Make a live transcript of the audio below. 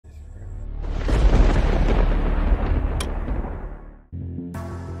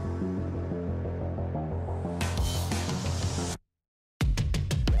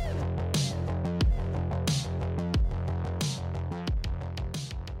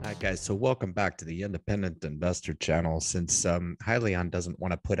All right, guys. So welcome back to the Independent Investor Channel. Since Hyliion doesn't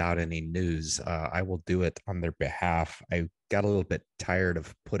want to put out any news, I will do it on their behalf. I got a little bit tired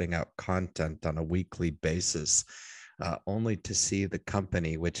of putting out content on a weekly basis, only to see the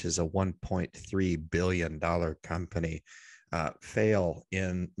company, which is a $1.3 billion company, fail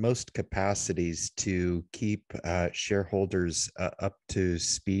in most capacities to keep shareholders up to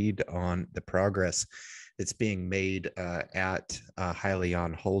speed on the progress that's being made at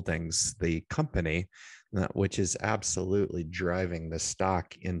Hyliion Holdings, the company, which is absolutely driving the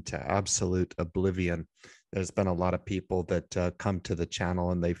stock into absolute oblivion. There's been a lot of people that come to the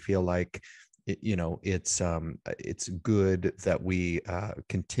channel and they feel like, it's good that we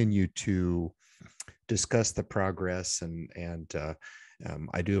continue to discuss the progress and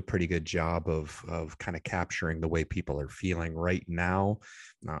I do a pretty good job of kind of capturing the way people are feeling right now.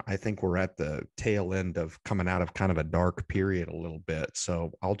 I think we're at the tail end of coming out of kind of a dark period a little bit.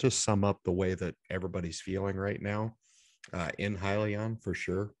 So I'll just sum up the way that everybody's feeling right now in Hyliion for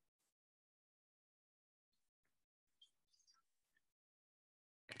sure.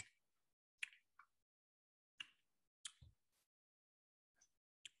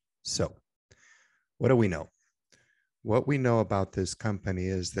 So what do we know? What we know about this company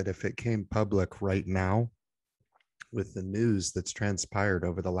is that if it came public right now, with the news that's transpired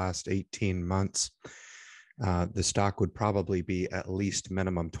over the last 18 months, the stock would probably be at least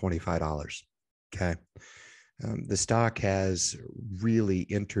minimum $25. Okay. The stock has really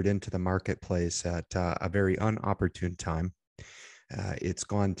entered into the marketplace at a very unopportune time. It's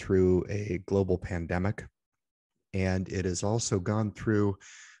gone through a global pandemic, and it has also gone through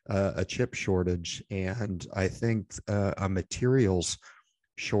a chip shortage, and I think a materials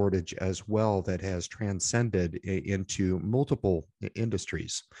shortage as well that has transcended into multiple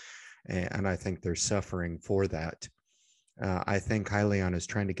industries. And I think they're suffering for that. I think Hyliion is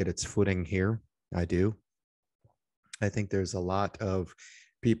trying to get its footing here. I do. I think there's a lot of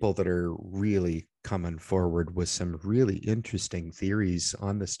people that are really coming forward with some really interesting theories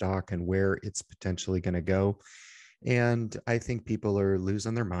on the stock and where it's potentially going to go. And I think people are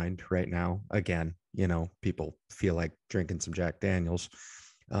losing their mind right now. Again, people feel like drinking some Jack Daniels,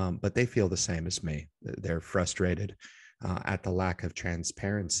 but they feel the same as me. They're frustrated at the lack of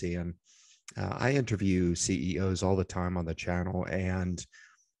transparency. And I interview CEOs all the time on the channel. And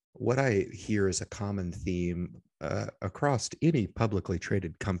what I hear is a common theme across any publicly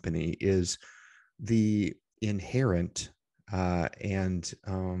traded company is the inherent and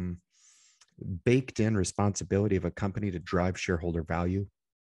baked in responsibility of a company to drive shareholder value.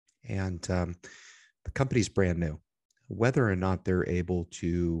 And the company's brand new. Whether or not they're able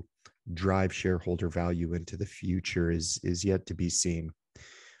to drive shareholder value into the future is yet to be seen.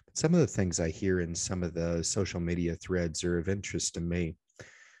 But some of the things I hear in some of the social media threads are of interest to me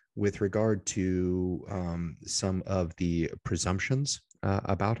with regard to some of the presumptions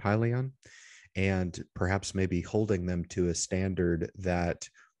about Hyliion, and perhaps maybe holding them to a standard that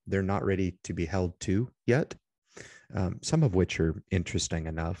they're not ready to be held to yet, some of which are interesting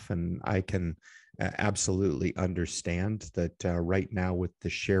enough. And I can absolutely understand that right now with the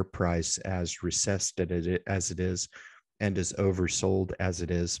share price as recessed as it is and as oversold as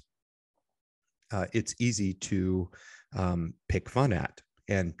it is, it's easy to pick fun at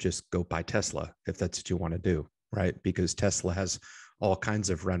and just go buy Tesla if that's what you want to do, right? Because Tesla has all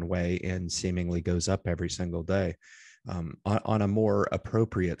kinds of runway and seemingly goes up every single day. On a more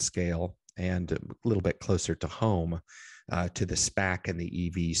appropriate scale and a little bit closer to home, to the SPAC and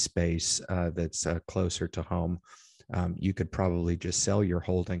the EV space that's closer to home, you could probably just sell your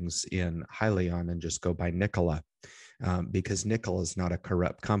holdings in Hyliion and just go buy 𝗋𝑎, because 𝗋𝑎 is not a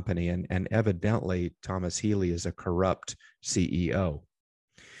corrupt company, and evidently Thomas Healy is a corrupt CEO.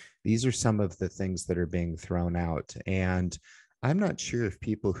 These are some of the things that are being thrown out, and I'm not sure if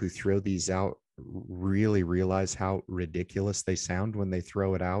people who throw these out really realize how ridiculous they sound when they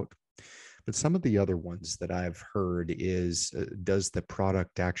throw it out. But some of the other ones that I've heard is, does the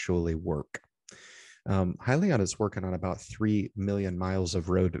product actually work? Hyliion is working on about 3 million miles of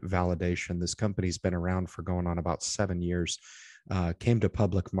road validation. This company's been around for going on about 7 years, came to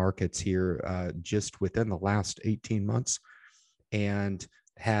public markets here just within the last 18 months, and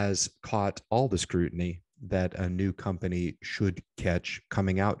has caught all the scrutiny that a new company should catch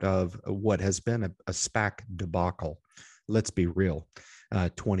coming out of what has been a SPAC debacle. Let's be real.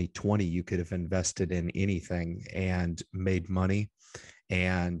 2020, you could have invested in anything and made money.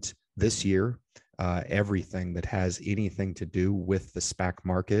 And this year, everything that has anything to do with the SPAC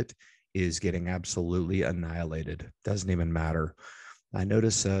market is getting absolutely annihilated. Doesn't even matter. I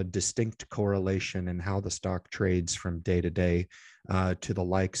notice a distinct correlation in how the stock trades from day to day to the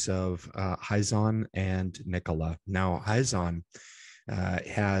likes of HYLN and 𝗋𝑎. Now, HYLN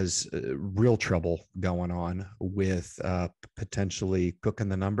has real trouble going on with potentially cooking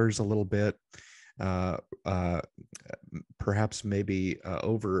the numbers a little bit, uh, uh, perhaps maybe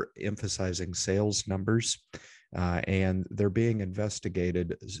overemphasizing sales numbers, and they're being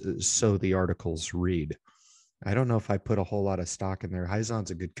investigated, so the articles read. I don't know if I put a whole lot of stock in there.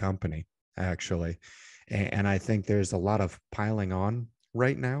 HYLN's a good company, actually. And I think there's a lot of piling on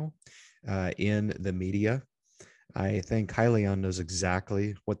right now in the media. I think Hyliion knows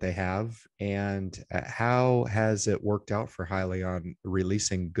exactly what they have. And how has it worked out for Hyliion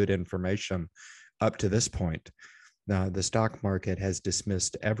releasing good information up to this point? Now, the stock market has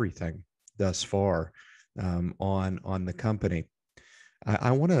dismissed everything thus far on the company.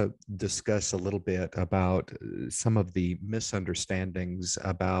 I want to discuss a little bit about some of the misunderstandings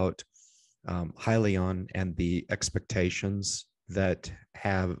about Hyliion and the expectations that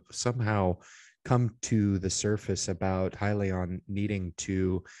have somehow come to the surface about Hyliion needing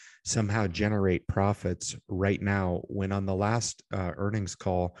to somehow generate profits right now, when on the last earnings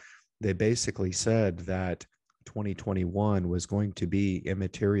call, they basically said that 2021 was going to be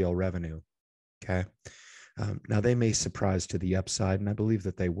immaterial revenue. Okay. Now, they may surprise to the upside, and I believe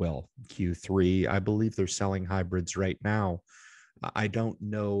that they will. Q3, I believe they're selling hybrids right now. I don't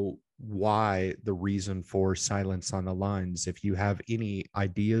know why, the reason for silence on the lines. If you have any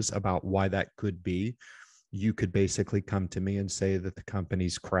ideas about why that could be, you could basically come to me and say that the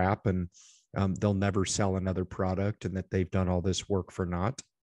company's crap and they'll never sell another product and that they've done all this work for naught.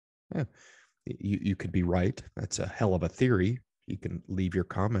 Yeah, you could be right. That's a hell of a theory. You can leave your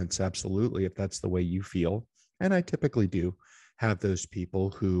comments, absolutely, if that's the way you feel. And I typically do have those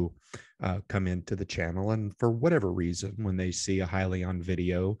people who come into the channel, and for whatever reason, when they see a Hyliion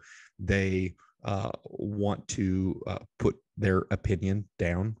video, they want to put their opinion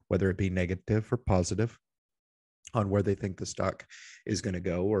down, whether it be negative or positive, on where they think the stock is going to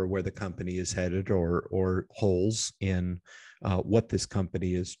go, or where the company is headed, or holes in what this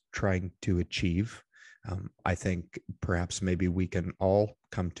company is trying to achieve. I think perhaps maybe we can all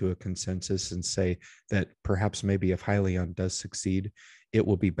come to a consensus and say that perhaps maybe if Hyliion does succeed, it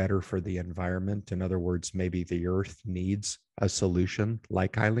will be better for the environment. In other words, maybe the earth needs a solution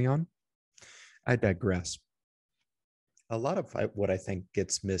like Hyliion. I digress. A lot of what I think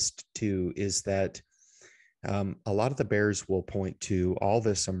gets missed too is that a lot of the bears will point to all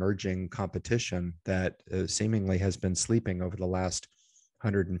this emerging competition that seemingly has been sleeping over the last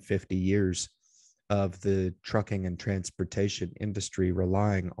 150 years of the trucking and transportation industry,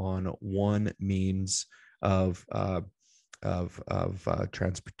 relying on one means of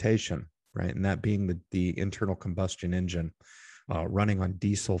transportation, right? And that being the internal combustion engine, running on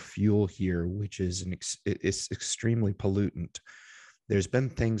diesel fuel here, which is it's extremely pollutant. There's been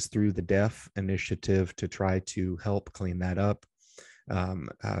things through the DEF initiative to try to help clean that up.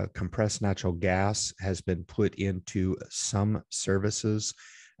 Compressed natural gas has been put into some services,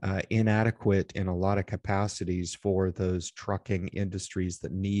 inadequate in a lot of capacities for those trucking industries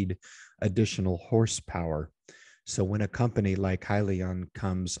that need additional horsepower. So when a company like Hyliion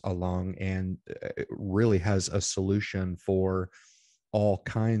comes along and really has a solution for all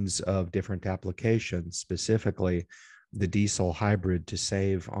kinds of different applications, specifically the diesel hybrid, to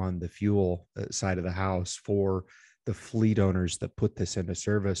save on the fuel side of the house for the fleet owners that put this into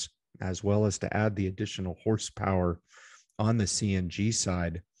service, as well as to add the additional horsepower on the CNG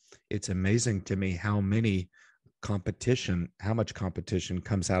side, it's amazing to me how much competition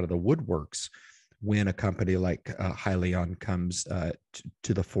comes out of the woodworks when a company like Hyliion comes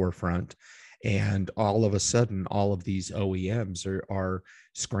to the forefront. And all of a sudden, all of these OEMs are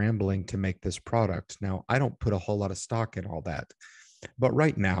scrambling to make this product. Now, I don't put a whole lot of stock in all that, but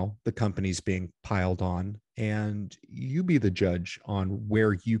right now the company's being piled on, and you be the judge on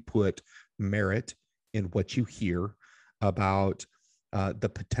where you put merit in what you hear about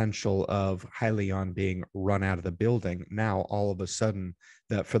the potential of Hyliion being run out of the building. Now, all of a sudden,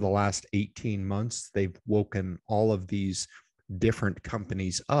 that for the last 18 months, they've woken all of these different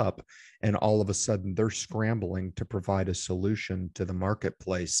companies up, and all of a sudden they're scrambling to provide a solution to the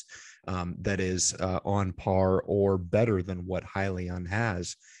marketplace that is on par or better than what Hyliion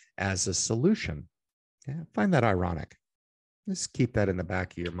has as a solution. Yeah, I find that ironic. Just keep that in the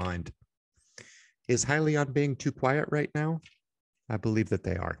back of your mind. Is Hyliion being too quiet right now? I believe that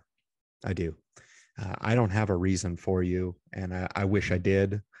they are. I do. I don't have a reason for you, and I wish I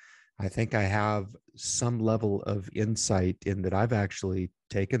did. I think I have some level of insight in that I've actually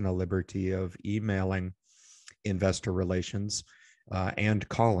taken the liberty of emailing investor relations and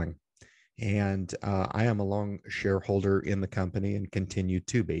calling. And I am a long shareholder in the company and continue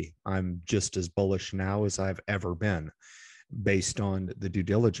to be. I'm just as bullish now as I've ever been based on the due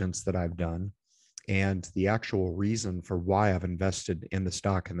diligence that I've done and the actual reason for why I've invested in the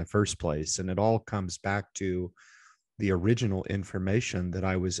stock in the first place. And it all comes back to the original information that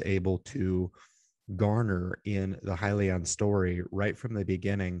I was able to garner in the Hyliion story right from the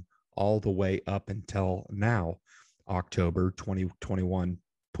beginning all the way up until now, October 2021,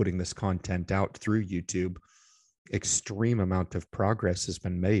 putting this content out through YouTube. Extreme amount of progress has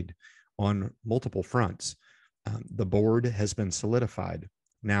been made on multiple fronts. The board has been solidified.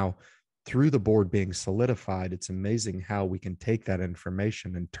 Now, through the board being solidified, it's amazing how we can take that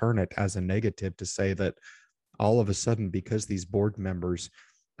information and turn it as a negative to say that all of a sudden, because these board members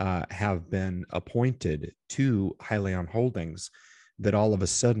have been appointed to Hyliion Holdings, that all of a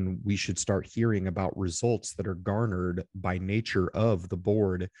sudden we should start hearing about results that are garnered by nature of the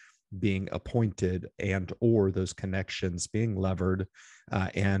board being appointed and or those connections being levered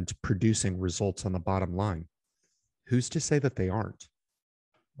and producing results on the bottom line. Who's to say that they aren't?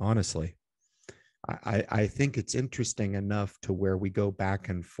 Honestly, I think it's interesting enough to where we go back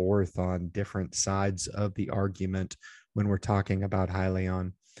and forth on different sides of the argument when we're talking about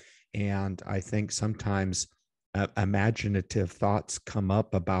Hyliion. And I think sometimes imaginative thoughts come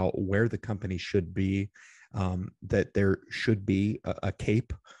up about where the company should be, that there should be a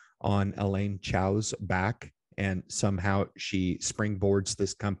cape on 𝑪𝑎𝑛𝓋𝑎's back, and somehow she springboards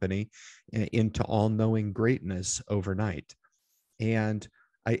this company into all-knowing greatness overnight. And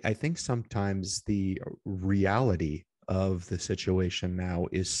I think sometimes the reality of the situation now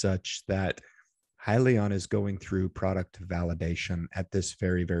is such that Hyliion is going through product validation at this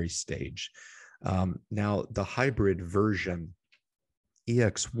very, very stage. Now, the hybrid version,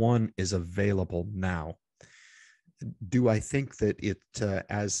 EX1, is available now. Do I think that it,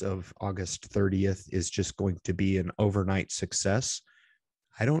 as of August 30th, is just going to be an overnight success?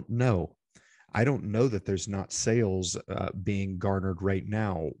 I don't know. I don't know that there's not sales being garnered right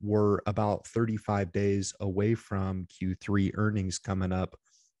now. We're about 35 days away from Q3 earnings coming up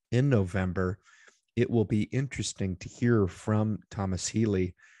in November. It will be interesting to hear from Thomas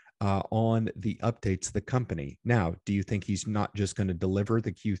Healy on the updates of the company. Now, do you think he's not just going to deliver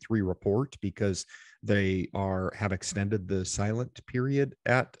the Q3 report because they have extended the silent period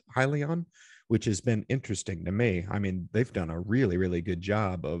at Hyliion, which has been interesting to me? I mean, they've done a really, really good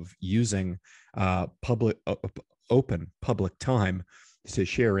job of using open public time to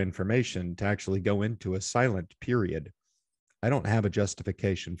share information to actually go into a silent period. I don't have a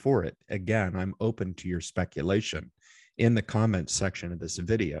justification for it. Again, I'm open to your speculation in the comments section of this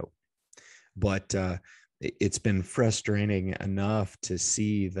video. But it's been frustrating enough to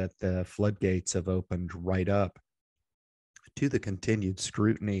see that the floodgates have opened right up to the continued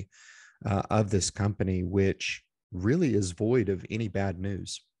scrutiny of this company, which really is void of any bad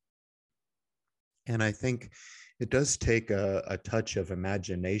news. And I think it does take a touch of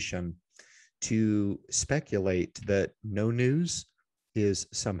imagination to speculate that no news is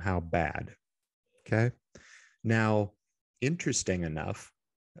somehow bad. Okay. Now, interesting enough,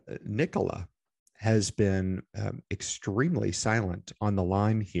 𝗋𝐋𝐴 has been extremely silent on the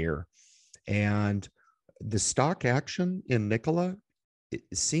line here. And the stock action in 𝗋𝐋𝐴, it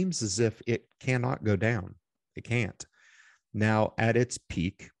seems as if it cannot go down. It can't. Now, at its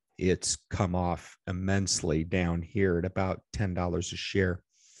peak, it's come off immensely down here at about $10 a share.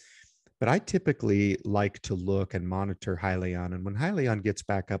 But I typically like to look and monitor Hyliion. And when Hyliion gets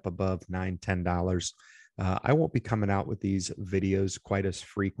back up above $9, $10, I won't be coming out with these videos quite as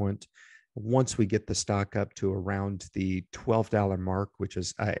frequent. Once we get the stock up to around the $12 mark, which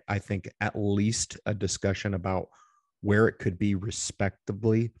is, I think, at least a discussion about where it could be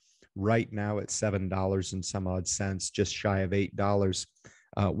respectably. Right now at $7 and some odd cents, just shy of $8.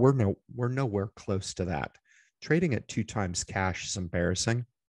 We're nowhere close to that. Trading at 2 times cash is embarrassing.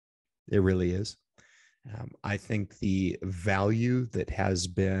 It really is. I think the value that has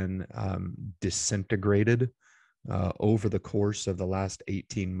been disintegrated over the course of the last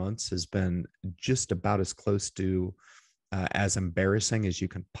 18 months has been just about as close to as embarrassing as you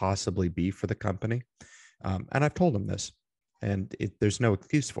can possibly be for the company. And I've told them this, and there's no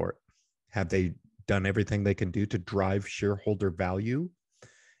excuse for it. Have they done everything they can do to drive shareholder value?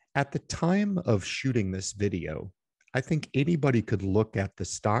 At the time of shooting this video, I think anybody could look at the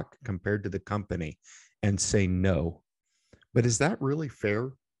stock compared to the company and say no. But is that really fair?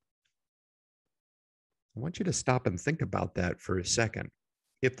 I want you to stop and think about that for a second.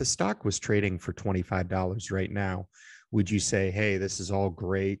 If the stock was trading for $25 right now, would you say, hey, this is all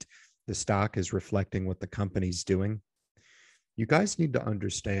great, the stock is reflecting what the company's doing? You guys need to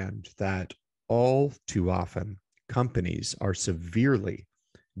understand that all too often companies are severely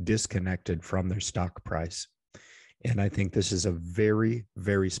disconnected from their stock price. And I think this is a very,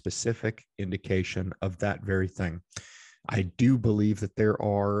 very specific indication of that very thing. I do believe that there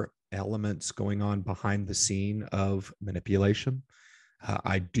are elements going on behind the scene of manipulation.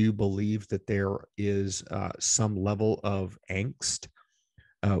 I do believe that there is some level of angst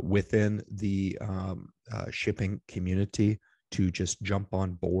within the shipping community to just jump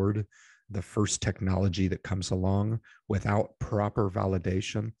on board the first technology that comes along without proper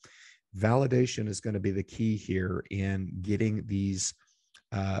validation. Validation is going to be the key here in getting these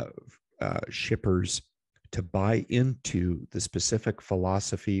shippers to buy into the specific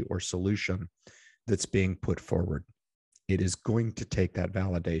philosophy or solution that's being put forward. It is going to take that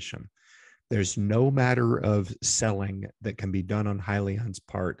validation. There's no matter of selling that can be done on Hyliion's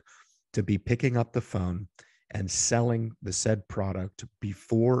part to be picking up the phone and selling the said product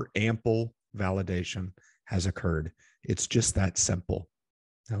before ample validation has occurred. It's just that simple.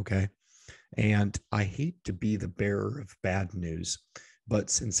 Okay. And I hate to be the bearer of bad news, but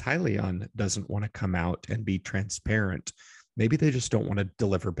since Hyliion doesn't want to come out and be transparent, maybe they just don't want to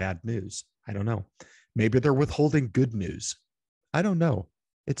deliver bad news. I don't know. Maybe they're withholding good news. I don't know.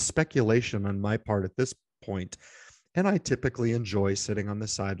 It's speculation on my part at this point. And I typically enjoy sitting on the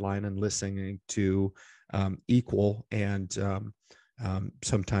sideline and listening to equal and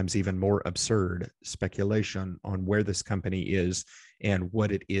sometimes even more absurd speculation on where this company is and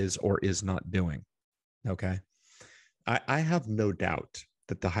what it is or is not doing. Okay. I have no doubt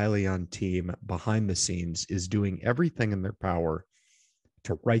that the Hyliion team behind the scenes is doing everything in their power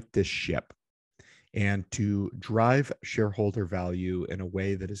to right this ship and to drive shareholder value in a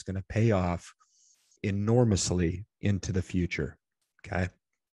way that is going to pay off enormously into the future. Okay.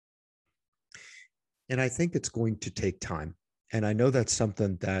 And I think it's going to take time. And I know that's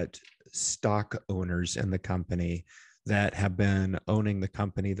something that stock owners in the company that have been owning the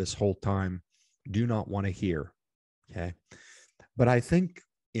company this whole time do not want to hear. Okay. But I think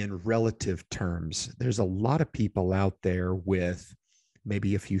in relative terms, there's a lot of people out there with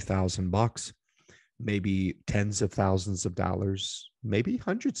maybe a few $1,000, maybe tens of thousands of dollars, maybe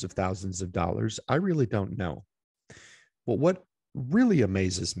hundreds of thousands of dollars. I really don't know. But what really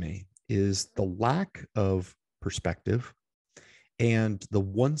amazes me is the lack of perspective and the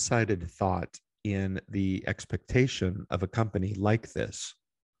one-sided thought in the expectation of a company like this.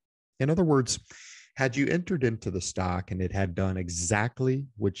 In other words, had you entered into the stock and it had done exactly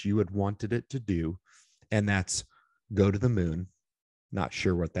what you had wanted it to do, and that's go to the moon, not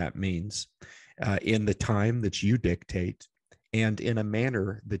sure what that means, in the time that you dictate and in a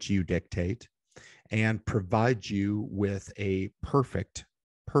manner that you dictate, and provide you with a perfect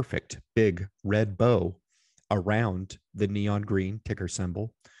big red bow around the neon green ticker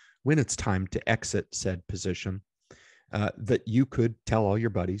symbol when it's time to exit said position, that you could tell all your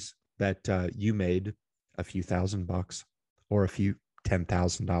buddies that you made a few $1,000 or a few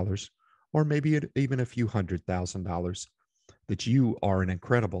 $10,000 or maybe even a few $100,000, that you are an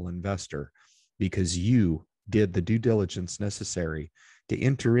incredible investor because you did the due diligence necessary to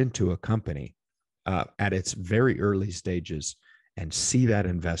enter into a company at its very early stages and see that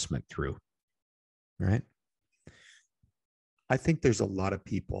investment through, right? I think there's a lot of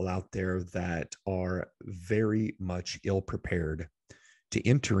people out there that are very much ill-prepared to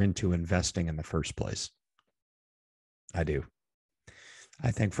enter into investing in the first place. I do.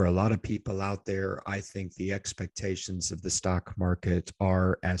 I think for a lot of people out there, I think the expectations of the stock market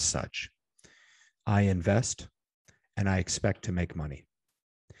are as such. I invest and I expect to make money.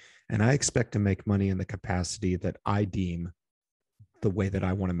 And I expect to make money in the capacity that I deem the way that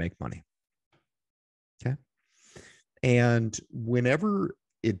I want to make money. Okay. And whenever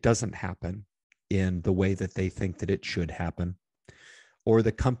it doesn't happen in the way that they think that it should happen, or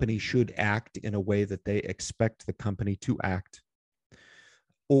the company should act in a way that they expect the company to act,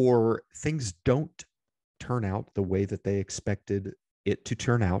 or things don't turn out the way that they expected it to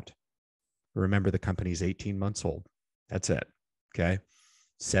turn out. Remember, the company's 18 months old. That's it. Okay.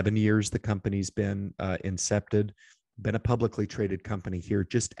 7 years the company's been incepted, been a publicly traded company here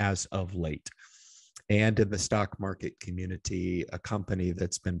just as of late. And in the stock market community, a company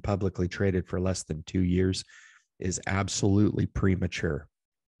that's been publicly traded for less than 2 years is absolutely premature.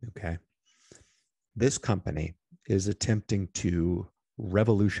 Okay. This company is attempting to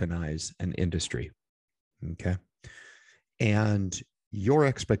revolutionize an industry. Okay. And your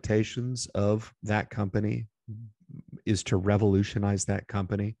expectations of that company is to revolutionize that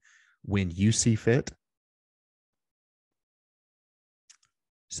company when you see fit.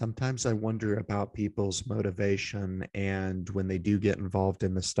 Sometimes I wonder about people's motivation, and when they do get involved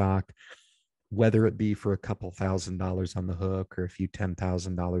in the stock, whether it be for a couple $1,000s on the hook or a few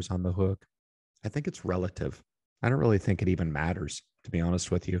 $10,000 on the hook, I think it's relative. I don't really think it even matters, to be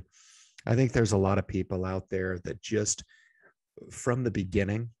honest with you. I think there's a lot of people out there that just from the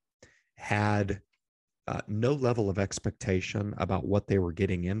beginning had no level of expectation about what they were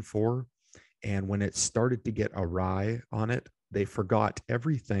getting in for. And when it started to get awry on it, they forgot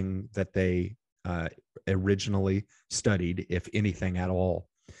everything that they originally studied, if anything at all.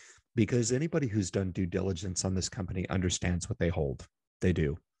 Because anybody who's done due diligence on this company understands what they hold. They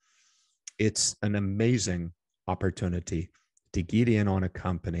do. It's an amazing opportunity to get in on a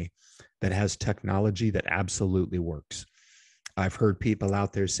company that has technology that absolutely works. I've heard people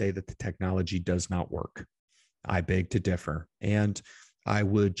out there say that the technology does not work. I beg to differ. And I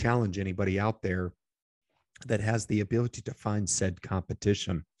would challenge anybody out there that has the ability to find said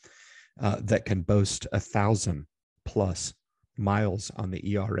competition that can boast 1,000 plus miles on the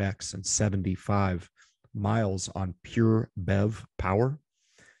ERX and 75 miles on pure BEV power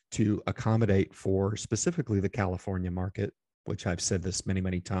to accommodate for specifically the California market, which I've said this many,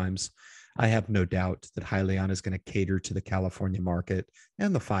 many times. I have no doubt that Hyliion is going to cater to the California market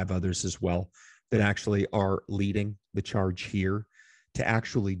and the 5 others as well that actually are leading the charge here to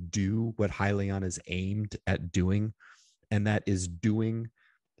actually do what Hyliion is aimed at doing, and that is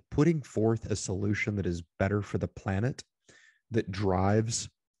putting forth a solution that is better for the planet, that drives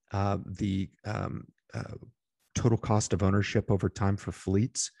the total cost of ownership over time for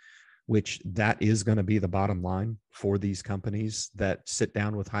fleets, which that is going to be the bottom line for these companies that sit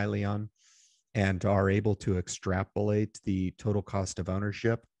down with Hyliion and are able to extrapolate the total cost of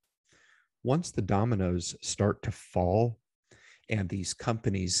ownership. Once the dominoes start to fall and these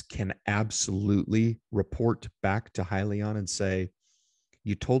companies can absolutely report back to Hyliion and say,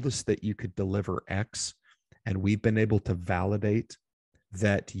 you told us that you could deliver X, and we've been able to validate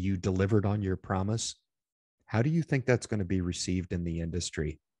that you delivered on your promise. How do you think that's going to be received in the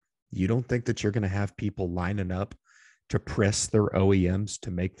industry? You don't think that you're going to have people lining up to press their OEMs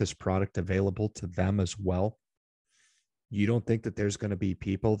to make this product available to them as well? You don't think that there's going to be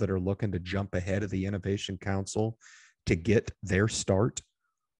people that are looking to jump ahead of the Innovation Council to get their start?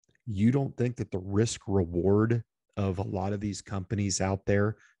 You don't think that the risk reward of a lot of these companies out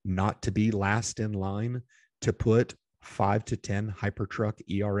there not to be last in line to put 5 to 10 Hypertruck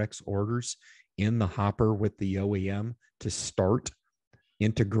ERX orders in the hopper with the OEM to start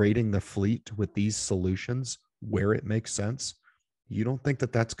integrating the fleet with these solutions where it makes sense? You don't think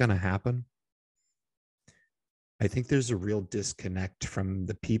that that's going to happen? I think there's a real disconnect from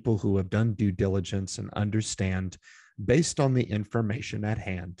the people who have done due diligence and understand based on the information at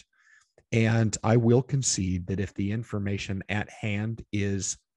hand. And I will concede that if the information at hand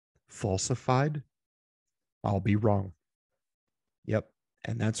is falsified, I'll be wrong. Yep.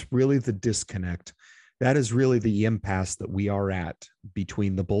 And that's really the disconnect. That is really the impasse that we are at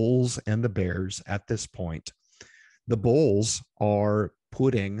between the bulls and the bears at this point. The bulls are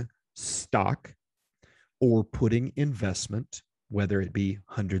putting stock or putting investment, whether it be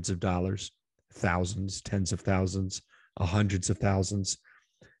hundreds of dollars, thousands, tens of thousands, hundreds of thousands,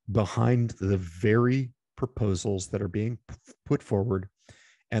 behind the very proposals that are being put forward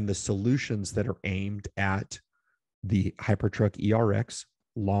and the solutions that are aimed at the Hypertruck ERX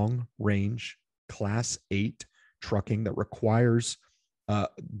long range Class 8 trucking that requires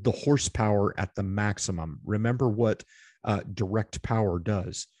the horsepower at the maximum. Remember what direct power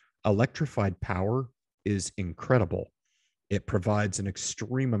does. Electrified power is incredible. It provides an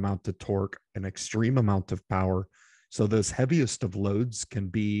extreme amount of torque, an extreme amount of power. So those heaviest of loads can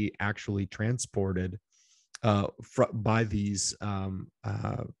be actually transported by these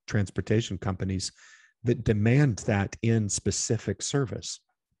transportation companies that demand that in specific service.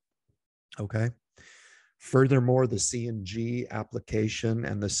 Okay. Furthermore, the CNG application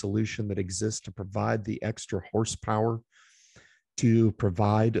and the solution that exists to provide the extra horsepower to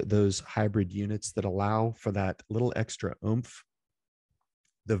provide those hybrid units that allow for that little extra oomph,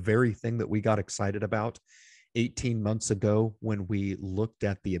 the very thing that we got excited about 18 months ago when we looked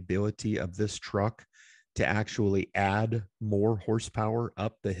at the ability of this truck to actually add more horsepower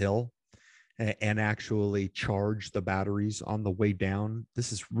up the hill and actually charge the batteries on the way down.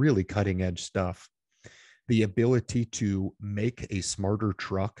 This is really cutting edge stuff. The ability to make a smarter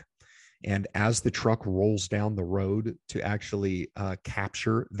truck, and as the truck rolls down the road, to actually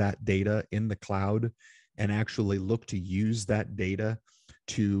capture that data in the cloud and actually look to use that data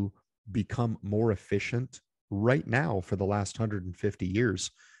to become more efficient. Right now, for the last 150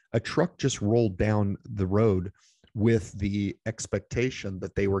 years, a truck just rolled down the road with the expectation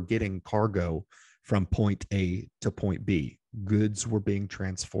that they were getting cargo from point A to point B. Goods were being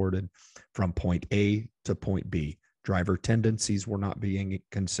transported from point A to point B. Driver tendencies were not being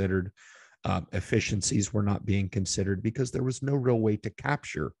considered. Efficiencies were not being considered because there was no real way to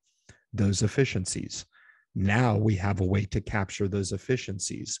capture those efficiencies. Now we have a way to capture those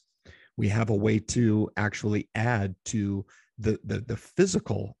efficiencies. We have a way to actually add to the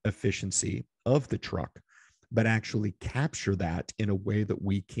physical efficiency of the truck, but actually capture that in a way that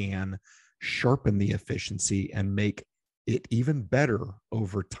we can sharpen the efficiency and make it even better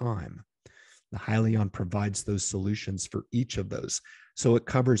over time. The Hyliion provides those solutions for each of those. So it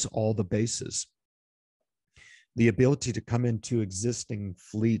covers all the bases. The ability to come into existing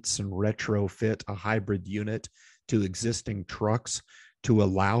fleets and retrofit a hybrid unit to existing trucks to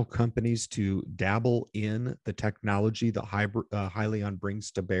allow companies to dabble in the technology that Hyliion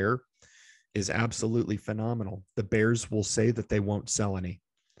brings to bear is absolutely phenomenal. The bears will say that they won't sell any.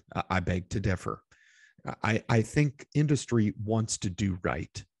 I beg to differ. I think industry wants to do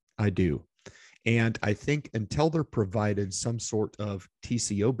right. I do. And I think until they're provided some sort of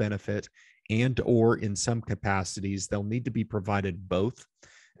TCO benefit and or in some capacities, they'll need to be provided both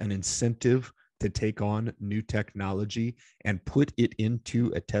an incentive to take on new technology and put it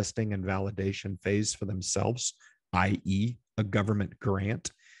into a testing and validation phase for themselves, i.e. a government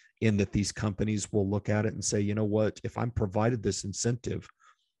grant, in that these companies will look at it and say, you know what, if I'm provided this incentive,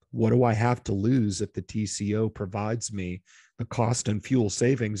 what do I have to lose if the TCO provides me the cost and fuel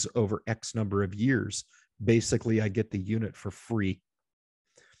savings over X number of years? Basically, I get the unit for free.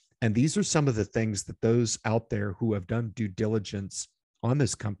 And these are some of the things that those out there who have done due diligence on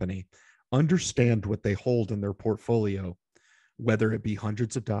this company understand what they hold in their portfolio, whether it be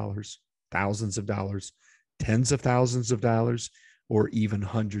hundreds of dollars, thousands of dollars, tens of thousands of dollars, or even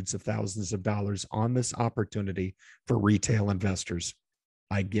hundreds of thousands of dollars on this opportunity for retail investors.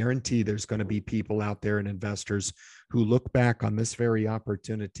 I guarantee there's going to be people out there and investors who look back on this very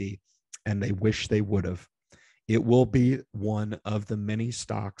opportunity and they wish they would have. It will be one of the many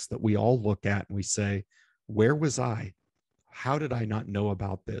stocks that we all look at and we say, where was I? How did I not know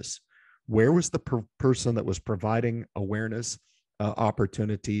about this? Where was the person that was providing awareness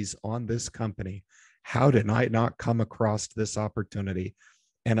opportunities on this company? How did I not come across this opportunity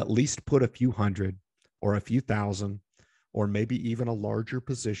and at least put a few hundred or a few thousand or maybe even a larger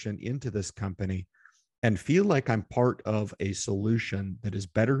position into this company and feel like I'm part of a solution that is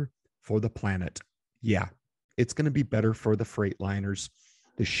better for the planet? Yeah, it's going to be better for the freight liners,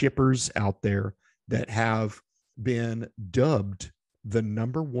 the shippers out there that have been dubbed the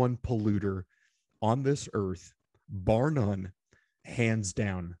 #1 polluter on this earth, bar none, hands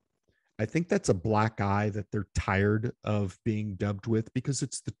down. I think that's a black eye that they're tired of being dubbed with because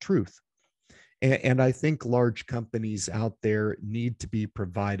it's the truth. And I think large companies out there need to be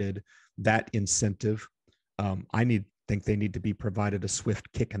provided that incentive. Think they need to be provided a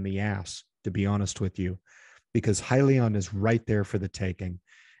swift kick in the ass, to be honest with you, because Hyliion is right there for the taking.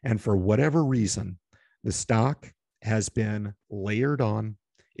 And for whatever reason, the stock has been layered on.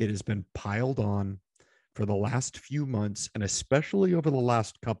 It has been piled on for the last few months, and especially over the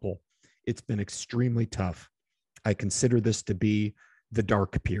last couple. It's been extremely tough. I consider this to be the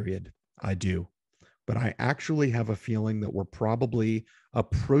dark period. I do. But I actually have a feeling that we're probably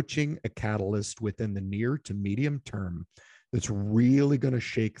approaching a catalyst within the near to medium term that's really going to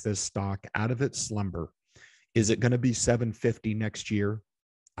shake this stock out of its slumber. Is it going to be 750 next year?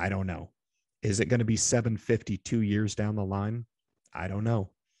 I don't know. Is it going to be 750 2 years down the line? I don't know.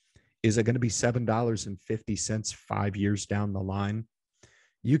 Is it going to be $7.50 5 years down the line?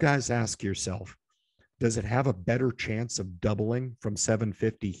 You guys ask yourself, does it have a better chance of doubling from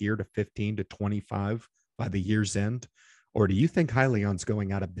 750 here to 15 to 25 by the year's end? Or do you think Hyliion's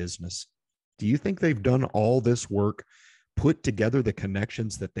going out of business? Do you think they've done all this work, put together the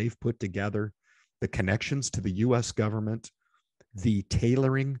connections that they've put together, the connections to the US government, the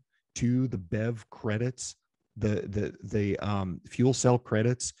tailoring to the BEV credits, the fuel cell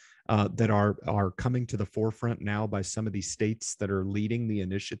credits that are coming to the forefront now by some of these states that are leading the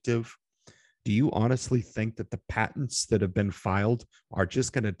initiative? Do you honestly think that the patents that have been filed are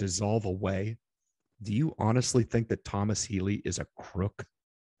just going to dissolve away? Do you honestly think that Thomas Healy is a crook?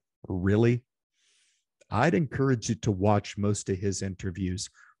 Really? I'd encourage you to watch most of his interviews.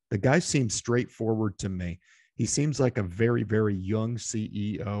 The guy seems straightforward to me. He seems like a very, very young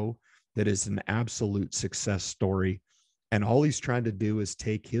CEO that is an absolute success story. And all he's trying to do is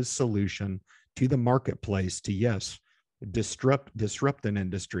take his solution to the marketplace to, yes, disrupt an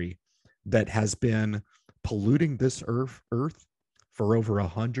industry that has been polluting this earth for over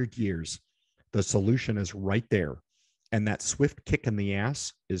 100 years. The solution is right there. And that swift kick in the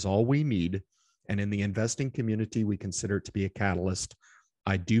ass is all we need. And in the investing community, we consider it to be a catalyst.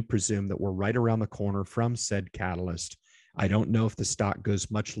 I do presume that we're right around the corner from said catalyst. I don't know if the stock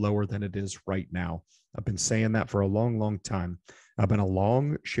goes much lower than it is right now. I've been saying that for a long, long time. I've been a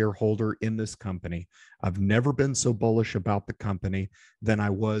long shareholder in this company. I've never been so bullish about the company than I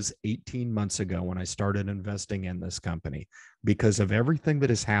was 18 months ago when I started investing in this company because of everything that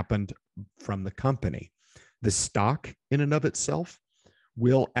has happened from the company. The stock in and of itself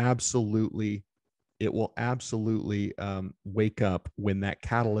will absolutely wake up when that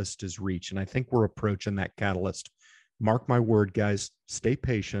catalyst is reached. And I think we're approaching that catalyst. Mark my word, guys, stay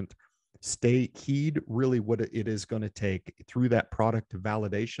patient, heed really what it is going to take through that product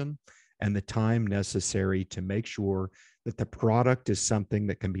validation and the time necessary to make sure that the product is something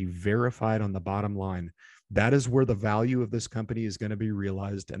that can be verified on the bottom line. That is where the value of this company is going to be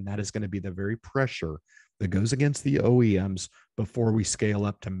realized. And that is going to be the very pressure that goes against the OEMs before we scale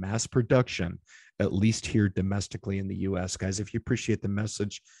up to mass production, at least here domestically in the US. Guys, if you appreciate the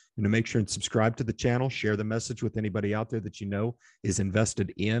message, make sure and subscribe to the channel, share the message with anybody out there that you know is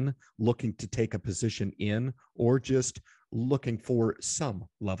invested in, looking to take a position in, or just looking for some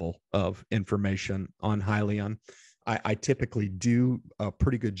level of information on Hyliion. I typically do a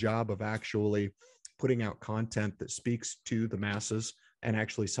pretty good job of actually putting out content that speaks to the masses and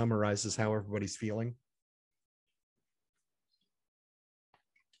actually summarizes how everybody's feeling.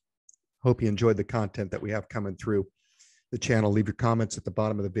 Hope you enjoyed the content that we have coming through the channel. Leave your comments at the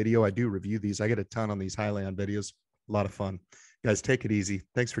bottom of the video. I do review these. I get a ton on these Hyliion videos. A lot of fun. Guys, take it easy.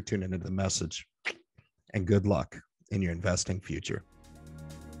 Thanks for tuning into the message, and good luck in your investing future.